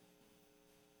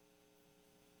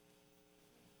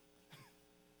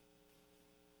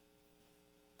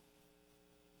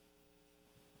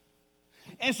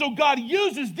 And so God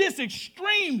uses this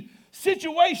extreme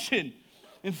situation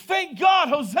And thank God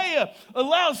Hosea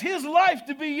allows his life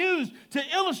to be used to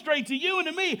illustrate to you and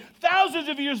to me thousands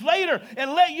of years later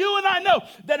and let you and I know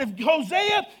that if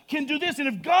Hosea can do this and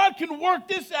if God can work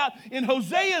this out in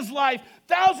Hosea's life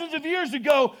thousands of years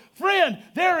ago, friend,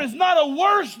 there is not a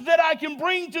worse that I can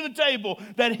bring to the table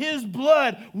that his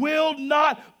blood will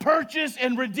not purchase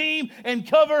and redeem and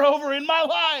cover over in my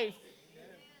life.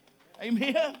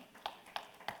 Amen.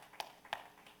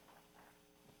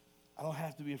 I don't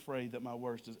have to be afraid that my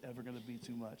worst is ever going to be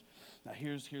too much. Now,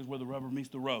 here's where the rubber meets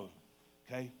the road,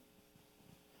 okay?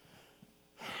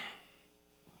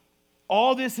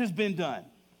 All this has been done.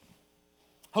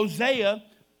 Hosea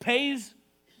pays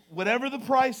whatever the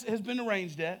price has been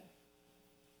arranged at.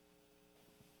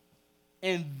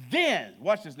 And then,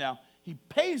 watch this now, he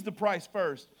pays the price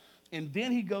first, and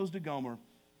then he goes to Gomer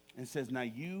and says, now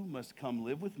you must come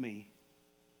live with me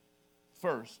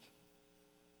first.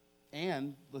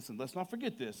 And listen, let's not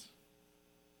forget this.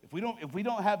 If we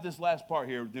don't have this last part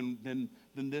here, then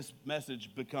this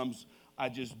message becomes I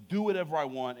just do whatever I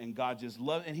want and God just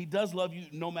loves, and he does love you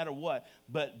no matter what.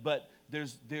 But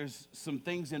there's some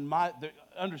things in my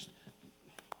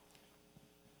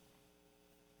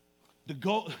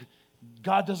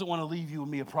God doesn't want to leave you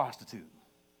and me a prostitute.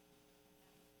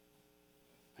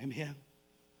 Amen.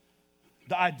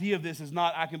 The idea of this is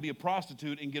not I can be a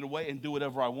prostitute and get away and do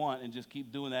whatever I want and just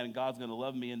keep doing that and God's going to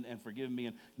love me and forgive me.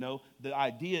 And no, the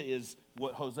idea is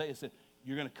what Hosea said.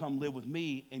 You're going to come live with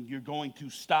me and you're going to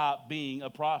stop being a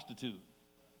prostitute.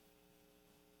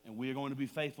 And we are going to be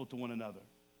faithful to one another.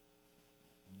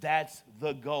 That's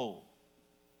the goal.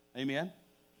 Amen?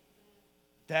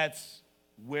 That's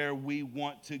where we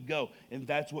want to go. And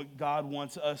that's what God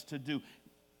wants us to do.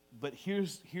 But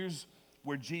here's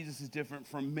where Jesus is different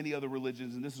from many other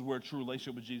religions, and this is where a true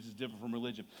relationship with Jesus is different from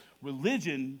religion.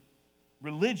 Religion,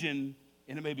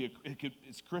 and it may be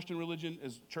it's Christian religion,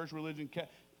 it's church religion.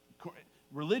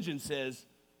 Religion says,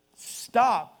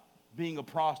 stop being a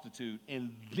prostitute,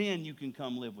 and then you can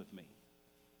come live with me.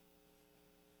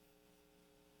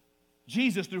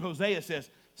 Jesus, through Hosea,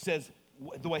 says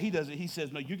the way he does it, he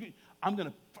says, no, I'm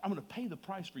gonna pay the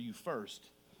price for you first,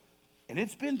 and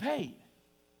it's been paid.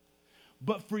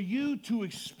 But for you to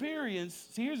experience,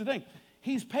 see, here's the thing.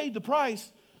 He's paid the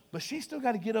price, but she's still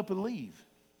got to get up and leave.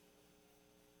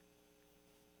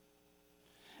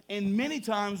 And many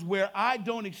times where I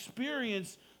don't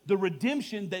experience the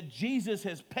redemption that Jesus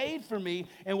has paid for me,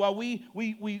 and while we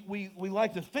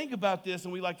like to think about this,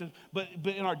 and we like to, but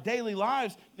in our daily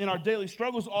lives, in our daily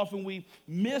struggles, often we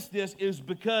miss this, is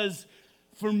because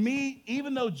for me,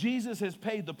 even though Jesus has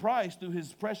paid the price through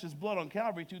his precious blood on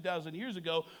Calvary 2,000 years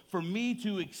ago, for me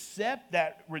to accept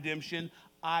that redemption,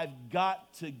 I've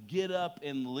got to get up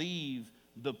and leave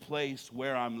the place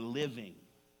where I'm living.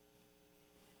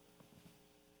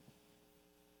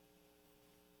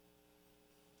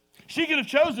 She could have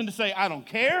chosen to say, I don't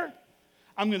care.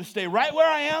 I'm going to stay right where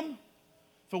I am.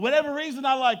 For whatever reason,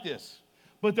 I like this.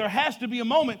 But there has to be a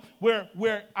moment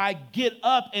where I get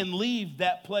up and leave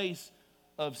that place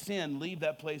of sin, leave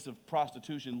that place of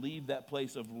prostitution, leave that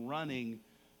place of running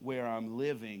where I'm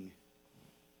living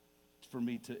for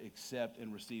me to accept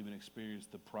and receive and experience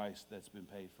the price that's been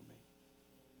paid for me.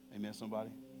 Amen,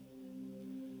 somebody?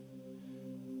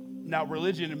 Now,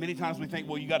 religion, and many times we think,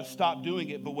 well, you got to stop doing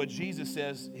it. But what Jesus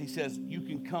says, he says, you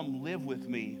can come live with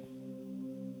me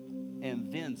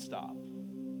and then stop.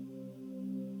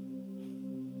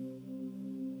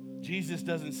 Jesus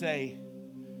doesn't say,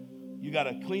 you got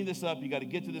to clean this up, you got to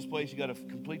get to this place, you got to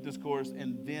complete this course,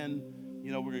 and then,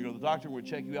 we're going to go to the doctor, we're going to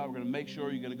check you out, we're going to make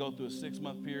sure you're going to go through a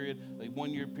 6-month period, a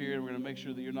 1-year period, we're going to make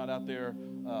sure that you're not out there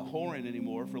whoring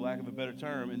anymore, for lack of a better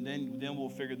term, and then we'll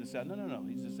figure this out. No.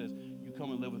 He just says, you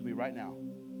come and live with me right now.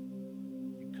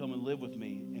 You come and live with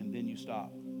me, and then you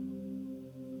stop.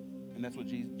 And that's what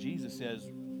Jesus says,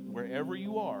 wherever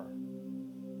you are,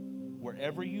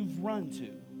 wherever you've run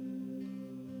to,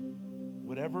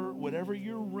 whatever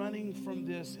you're running from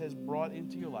this has brought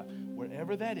into your life,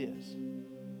 wherever that is,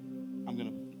 I'm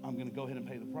gonna go ahead and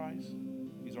pay the price.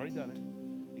 He's already done it.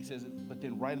 He says, but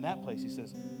then right in that place, he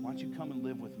says, why don't you come and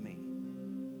live with me?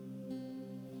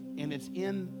 And it's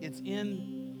in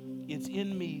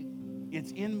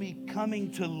me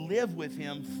coming to live with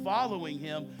him, following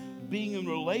him, being in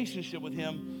relationship with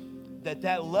him,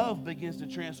 that love begins to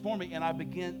transform me, and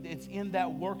it's in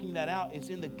that working that out, it's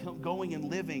in the going and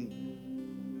living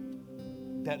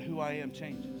that who I am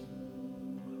changes.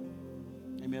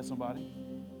 Amen, somebody?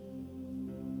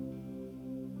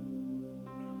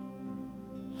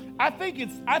 I think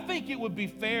it would be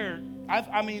fair.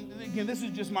 I mean, again, this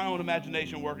is just my own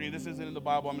imagination working. This isn't in the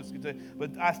Bible. I'm just going to say,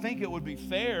 but I think it would be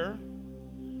fair.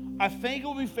 I think it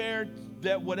would be fair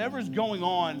that whatever's going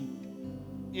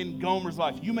on in Gomer's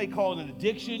life, you may call it an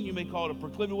addiction, you may call it a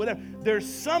proclivity, whatever. There's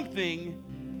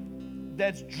something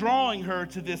that's drawing her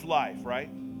to this life,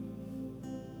 right?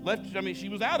 She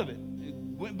was out of it.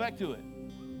 Went back to it,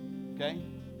 okay?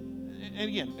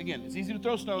 And again, it's easy to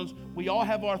throw stones. We all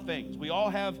have our things.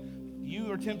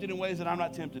 You are tempted in ways that I'm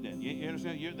not tempted in. You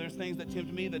understand? There's things that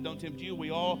tempt me that don't tempt you.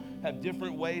 We all have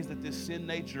different ways that this sin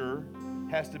nature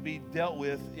has to be dealt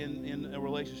with in a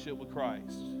relationship with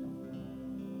Christ.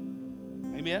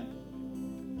 Amen?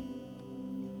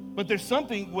 But there's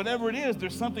something, whatever it is,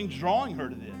 there's something drawing her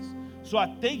to this. So I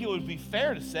think it would be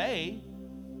fair to say,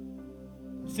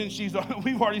 since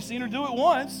we've already seen her do it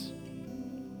once,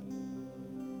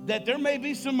 that there may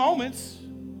be some moments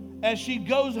as she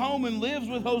goes home and lives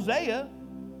with Hosea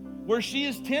where she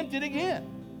is tempted again.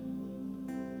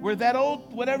 Where that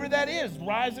old, whatever that is,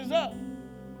 rises up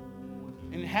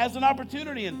and has an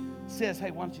opportunity and says,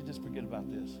 hey, why don't you just forget about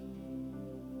this?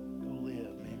 Go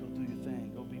live, man. Go do your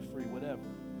thing. Go be free, whatever.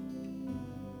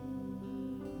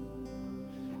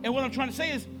 And what I'm trying to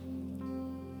say is,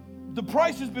 the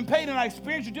price has been paid and I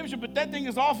experience redemption, but that thing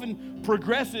is often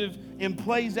progressive and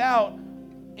plays out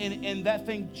and that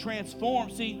thing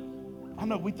transforms. See, I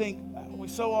know we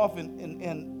so often,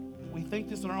 and we think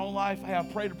this in our own life, hey, I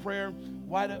prayed a prayer.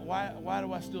 Why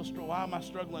am I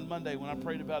struggling Monday when I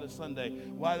prayed about it Sunday?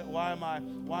 Why am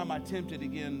I tempted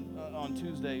again on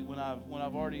Tuesday when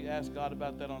I've already asked God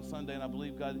about that on Sunday and I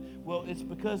believe God? Well, it's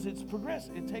because it's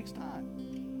progressive. It takes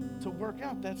time to work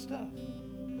out that stuff.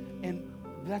 And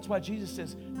that's why Jesus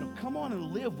says, no, come on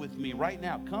and live with me right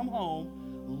now. Come home,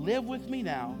 live with me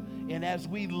now. And as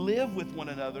we live with one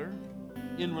another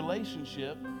in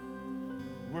relationship,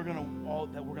 we're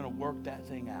gonna work that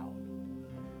thing out.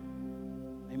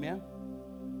 Amen?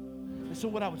 And so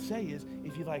what I would say is,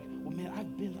 if you're like, well, man,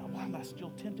 why am I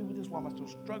still tempted with this? Why am I still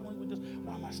struggling with this?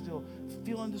 Why am I still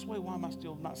feeling this way? Why am I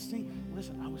still not singing?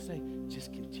 Listen, I would say,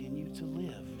 just continue to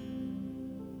live.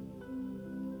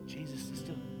 Jesus is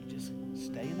still, just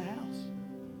stay in the house.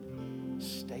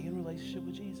 Stay in relationship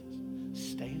with Jesus.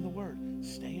 Stay in the Word.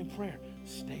 Stay in prayer.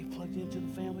 Stay plugged into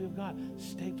the family of God.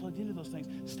 Stay plugged into those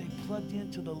things. Stay plugged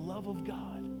into the love of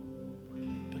God.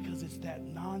 Because it's that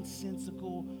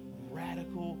nonsensical,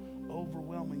 radical,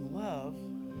 overwhelming love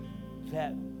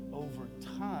that over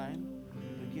time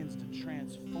begins to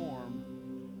transform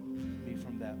me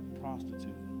from that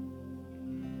prostitute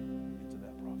into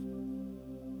that prophet.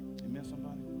 Amen,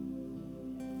 somebody?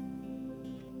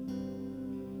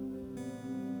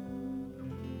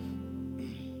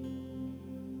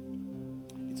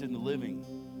 It's in the living.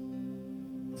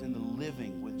 It's in the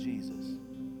living with Jesus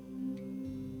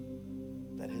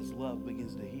that his love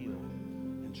begins to heal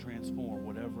and transform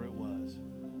whatever it was,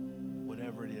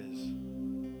 whatever it is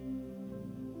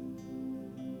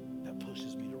that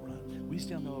pushes me to run. Will you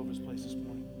stand all over this place this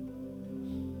morning?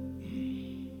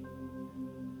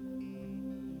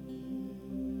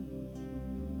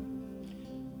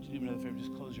 Would you do me another favor?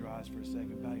 Just close your eyes for a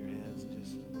second, bow your heads, and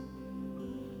just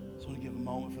want to give a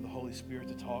moment for the Holy Spirit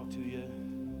to talk to you.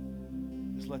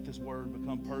 Just let this word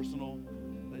become personal.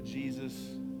 Let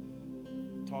Jesus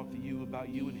talk to you about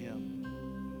you and him.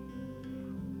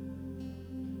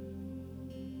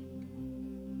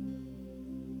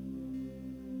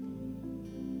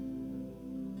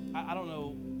 I don't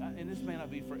know, and this may not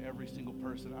be for every single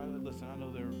person. Listen, I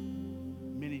know there are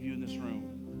many of you in this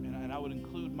room, and I would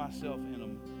include myself in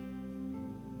them,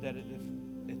 that if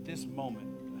at this moment,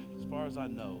 as far as I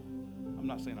know, I'm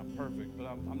not saying I'm perfect, but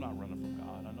I'm not running from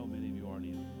God. I know many of you aren't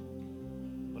either.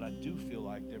 But I do feel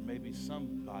like there may be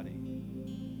somebody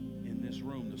in this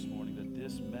room this morning that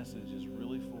this message is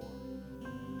really for.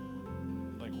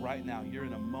 Like right now, you're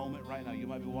in a moment right now. You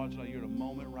might be watching, you're in a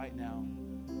moment right now.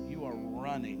 You are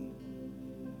running.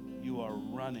 You are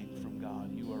running from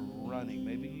God. You are running.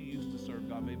 Maybe you used to serve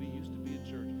God. Maybe you used to be at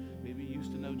church. Maybe you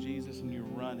used to know Jesus and you're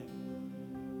running.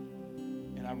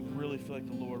 And I really feel like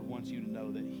the Lord wants you to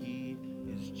know that he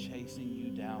is chasing you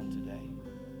down today.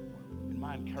 And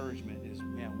my encouragement is,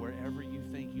 man, wherever you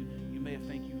think you may have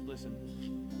think you've listened,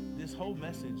 this whole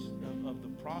message of the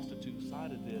prostitute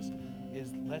side of this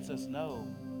lets us know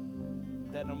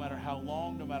that no matter how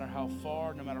long, no matter how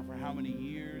far, no matter for how many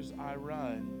years I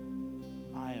run,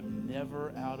 I am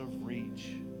never out of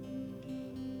reach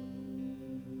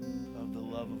of the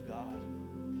love of God.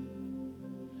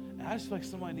 And I just feel like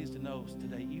somebody needs to know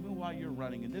today, even while you're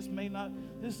running, and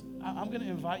I'm going to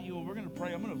invite you, and we're going to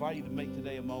pray. I'm going to invite you to make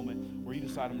today a moment where you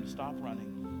decide, I'm going to stop running.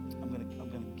 I'm going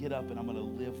to get up and I'm going to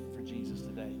live for Jesus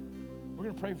today. We're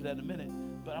going to pray for that in a minute,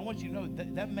 but I want you to know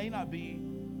that may not be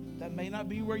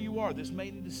where you are. This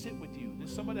may need to sit with you.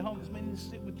 There's somebody at home that's may need to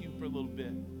sit with you for a little bit.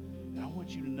 And I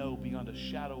want you to know beyond a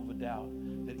shadow of a doubt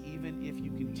that even if you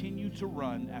continue to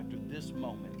run after this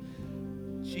moment,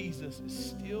 Jesus is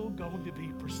still going to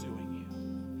be pursuing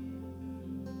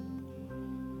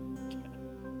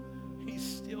you. He's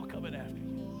still coming after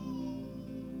you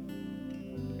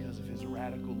because of his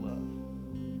radical love.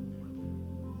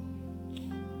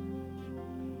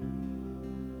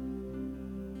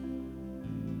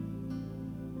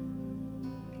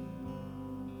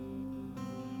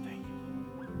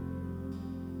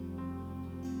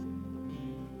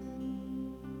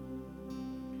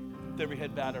 Every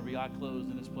head bowed, every eye closed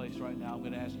in this place right now. I'm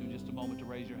going to ask you in just a moment to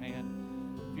raise your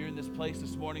hand. If you're in this place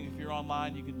this morning, if you're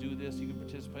online, you can do this. You can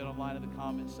participate online in the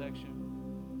comment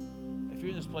section. If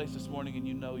you're in this place this morning and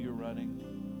you know you're running,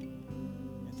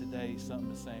 and today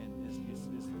something is saying it's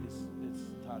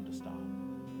time to stop.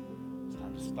 It's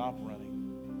time to stop running.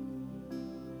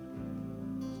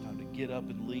 It's time to get up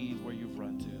and leave where you've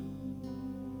run to.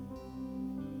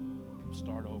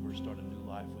 Start over, start a new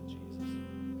life with Jesus.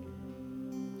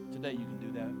 Today you can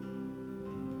do that.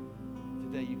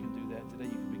 Today you can do that. Today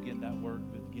you can begin that work,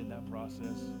 begin that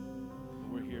process.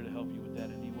 And we're here to help you with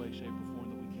that in any way, shape, or form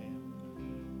that we can.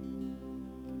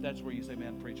 If that's where you say,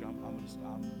 "Man, preacher,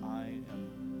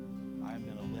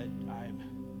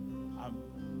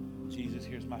 Jesus,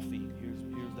 here's my feet.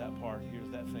 Here's that part.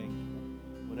 Here's that thing.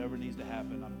 Whatever needs to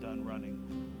happen, I'm done running.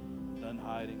 I'm done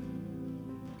hiding.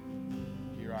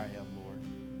 Here I am, Lord."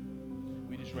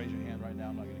 We just raise your hand right now.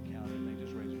 I'm not going to count anything.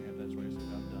 Just raise your hand. That's where you say,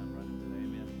 "I'm done running today."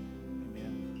 Amen. Amen.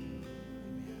 Amen.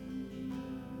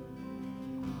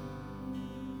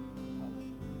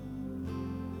 Hallelujah.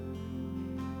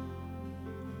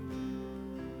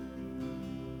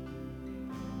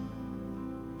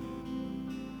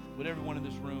 Would everyone in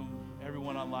this room,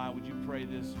 everyone online, would you pray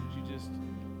this? Would you just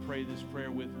pray this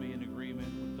prayer with me in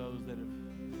agreement with those that are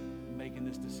making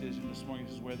this decision this morning?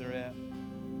 This is where they're at.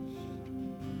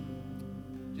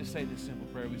 Just say this simple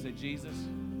prayer. We say, "Jesus,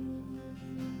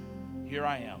 here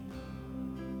I am.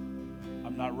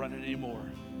 I'm not running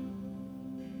anymore."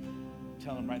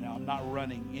 Tell him right now, "I'm not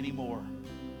running anymore.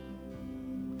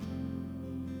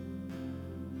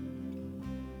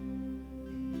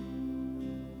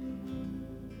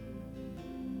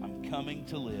 I'm coming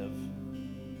to live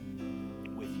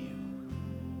with you.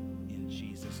 In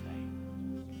Jesus' name.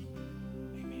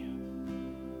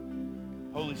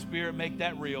 Holy Spirit, make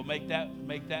that real, make that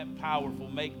powerful,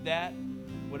 make that,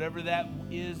 whatever that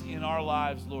is in our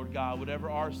lives, Lord God, whatever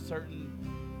our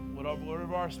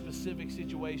specific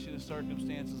situation and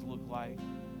circumstances look like.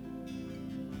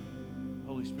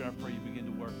 Holy Spirit, I pray you begin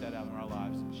to work that out in our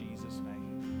lives in Jesus'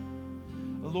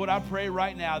 name. Lord, I pray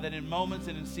right now that in moments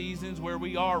and in seasons where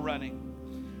we are running,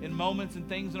 in moments and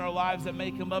things in our lives that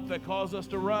may come up that cause us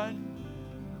to run,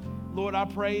 Lord, I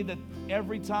pray that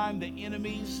every time the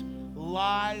enemy's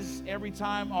lies, every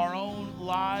time our own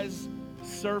lies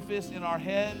surface in our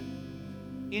head,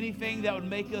 anything that would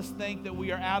make us think that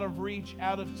we are out of reach,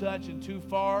 out of touch, and too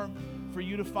far for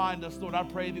you to find us, Lord, I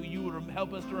pray that you would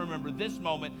help us to remember this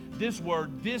moment, this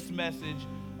word, this message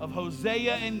of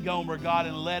Hosea and Gomer, God,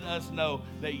 and let us know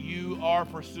that you are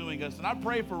pursuing us. And I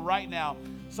pray for right now,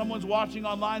 someone's watching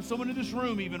online, someone in this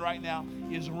room even right now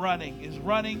is running.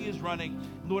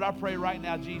 Lord, I pray right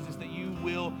now, Jesus, that you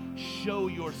will show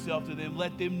yourself to them.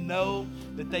 Let them know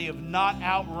that they have not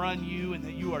outrun you and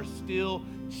that you are still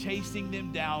chasing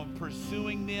them down,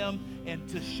 pursuing them, and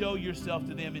to show yourself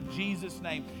to them in Jesus'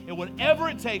 name. And whatever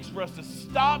it takes for us to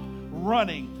stop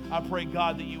running, I pray,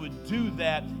 God, that you would do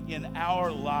that in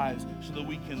our lives so that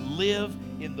we can live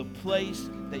in the place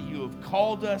that you have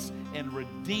called us and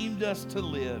redeemed us to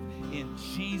live. In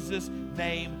Jesus'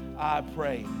 name I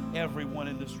pray. Everyone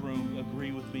in this room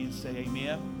agree with me and say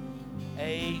amen.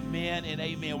 Amen and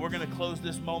amen. We're going to close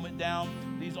this moment down.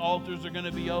 These altars are going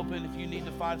to be open. If you need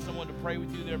to find someone to pray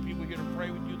with you, there are people here to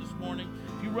pray with you this morning.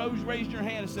 If you raised your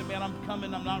hand and said, "Man, I'm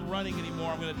coming, I'm not running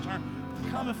anymore, I'm going to turn,"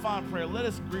 come and find prayer. Let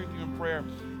us agree with you in prayer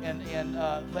and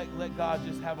let God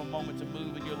just have a moment to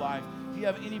move in your life. If you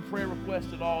have any prayer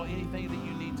requests at all, anything that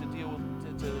you need to deal with,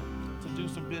 to do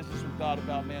some business with God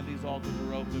about, man, these altars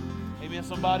are open. Amen,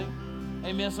 somebody?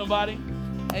 Amen, somebody?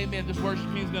 Amen. This worship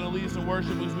team is going to lead us in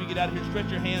worship as we get out of here. Stretch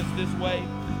your hands this way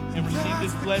and receive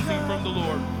this blessing from the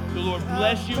Lord. The Lord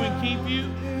bless you and keep you.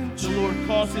 The Lord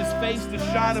cause his face to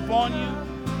shine upon you.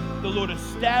 The Lord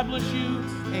establish you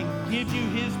and give you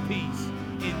his peace.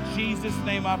 In Jesus'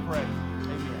 name I pray.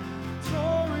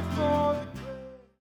 Amen.